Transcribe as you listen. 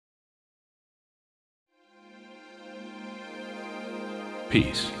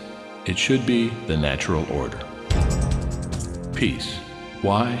Peace. It should be the natural order. Peace.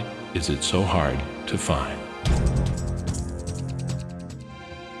 Why is it so hard to find?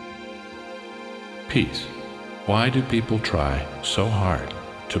 Peace. Why do people try so hard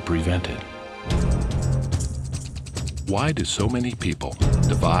to prevent it? Why do so many people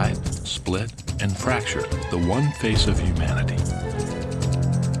divide, split, and fracture the one face of humanity?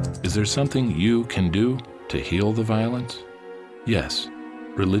 Is there something you can do to heal the violence? Yes,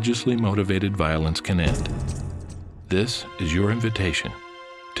 religiously motivated violence can end. This is your invitation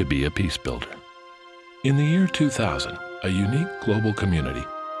to be a peace builder. In the year 2000, a unique global community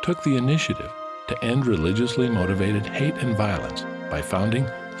took the initiative to end religiously motivated hate and violence by founding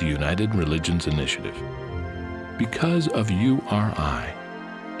the United Religions Initiative. Because of URI,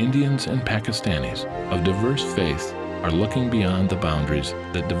 Indians and Pakistanis of diverse faiths are looking beyond the boundaries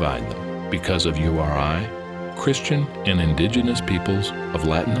that divide them. Because of URI, Christian and indigenous peoples of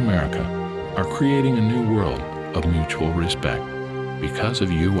Latin America are creating a new world of mutual respect. Because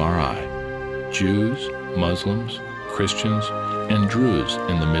of URI, Jews, Muslims, Christians, and Druze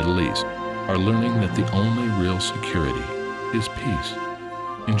in the Middle East are learning that the only real security is peace.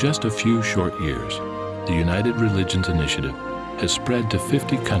 In just a few short years, the United Religions Initiative has spread to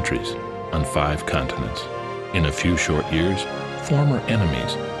 50 countries on 5 continents. In a few short years, former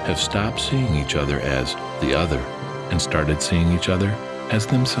enemies have stopped seeing each other as the other and started seeing each other as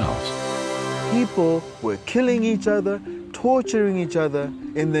themselves. People were killing each other, torturing each other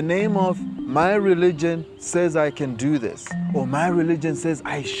in the name of my religion says I can do this, or my religion says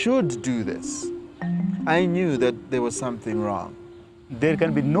I should do this. I knew that there was something wrong. There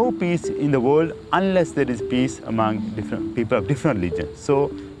can be no peace in the world unless there is peace among different people of different religions.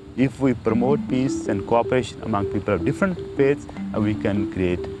 So if we promote peace and cooperation among people of different faiths, we can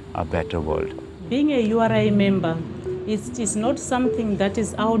create a better world. Being a URI member is not something that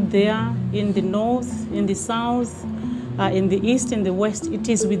is out there in the north, in the south, in the east, in the west. It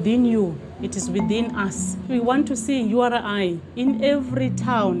is within you. It is within us. We want to see URI in every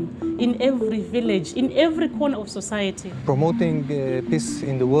town, in every village, in every corner of society. Promoting peace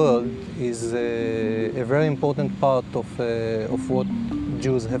in the world is a very important part of what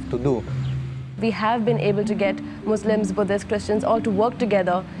Jews have to do. We have been able to get Muslims, Buddhists, Christians all to work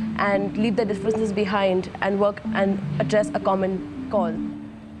together and leave their differences behind and work and address a common cause.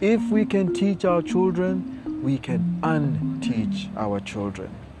 If we can teach our children, we can unteach our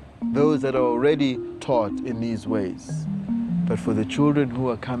children. Those that are already taught in these ways. But for the children who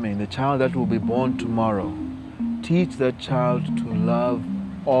are coming, the child that will be born tomorrow, teach that child to love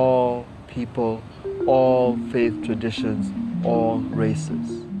all people, all faith traditions, all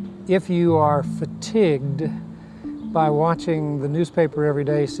races. If you are fatigued by watching the newspaper every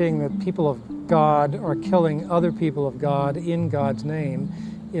day, seeing that people of God are killing other people of God in God's name,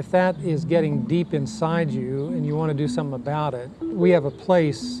 if that is getting deep inside you and you want to do something about it, we have a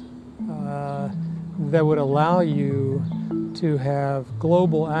place that would allow you to have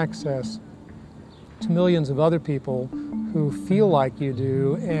global access to millions of other people who feel like you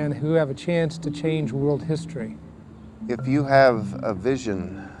do and who have a chance to change world history. If you have a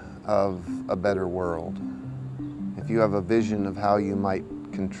vision of a better world, if you have a vision of how you might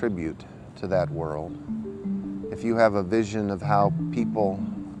contribute to that world, if you have a vision of how people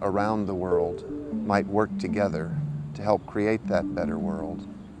around the world might work together to help create that better world,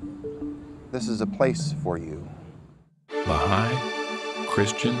 this is a place for you. Baha'i,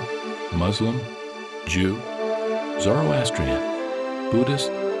 Christian, Muslim, Jew, Zoroastrian,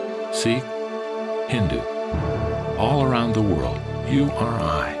 Buddhist, Sikh, Hindu. All around the world,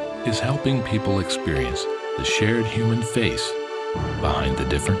 URI is helping people experience the shared human face behind the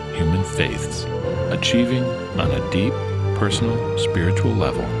different human faiths, achieving on a deep, personal, spiritual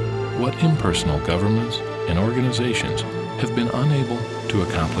level what impersonal governments and organizations have been unable to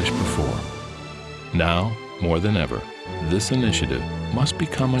accomplish before. Now, more than ever, this initiative must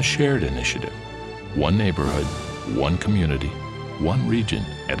become a shared initiative. One neighborhood, one community, one region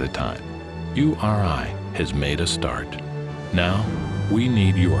at a time. URI has made a start. Now, we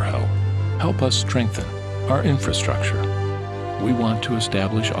need your help. Help us strengthen our infrastructure. We want to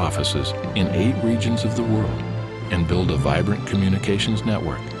establish offices in 8 regions of the world and build a vibrant communications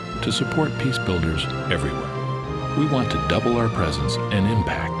network to support peace builders everywhere. We want to double our presence and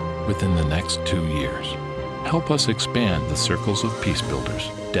impact within the next 2 years. Help us expand the circles of peace builders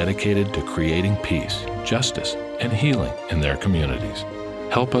dedicated to creating peace, justice, and healing in their communities.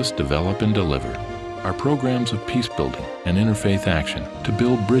 Help us develop and deliver our programs of peace building and interfaith action to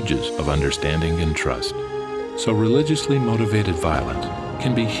build bridges of understanding and trust, so religiously motivated violence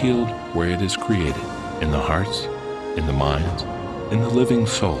can be healed where it is created, in the hearts, in the minds, in the living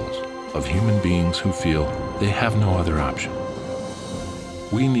souls of human beings who feel they have no other option.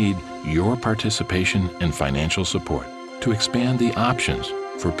 We need your participation and financial support to expand the options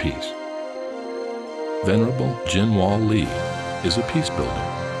for peace. Venerable Jinwal Lee is a peace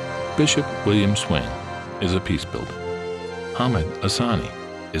builder. Bishop William Swing is a peace builder. Hamid Asani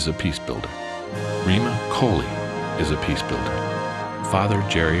is a peace builder. Rima Kohli is a peace builder. Father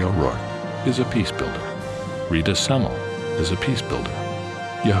Jerry O'Rourke is a peace builder. Rita Semmel is a peace builder.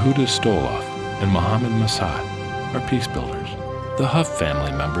 Yehuda Stoloff and Mohammed Masad are peace builders. The Huff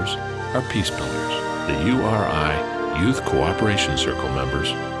family members are peace builders. The URI Youth Cooperation Circle members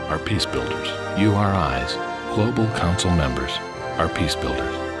are peace builders. URI's Global Council members are peace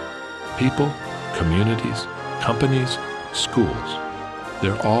builders. People, communities, companies, schools,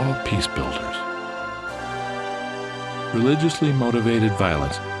 they're all peace builders. Religiously motivated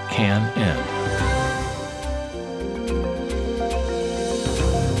violence can end.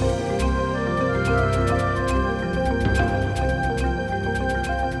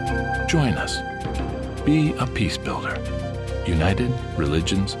 Join us. Be a peace builder. United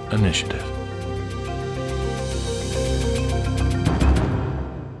Religions Initiative.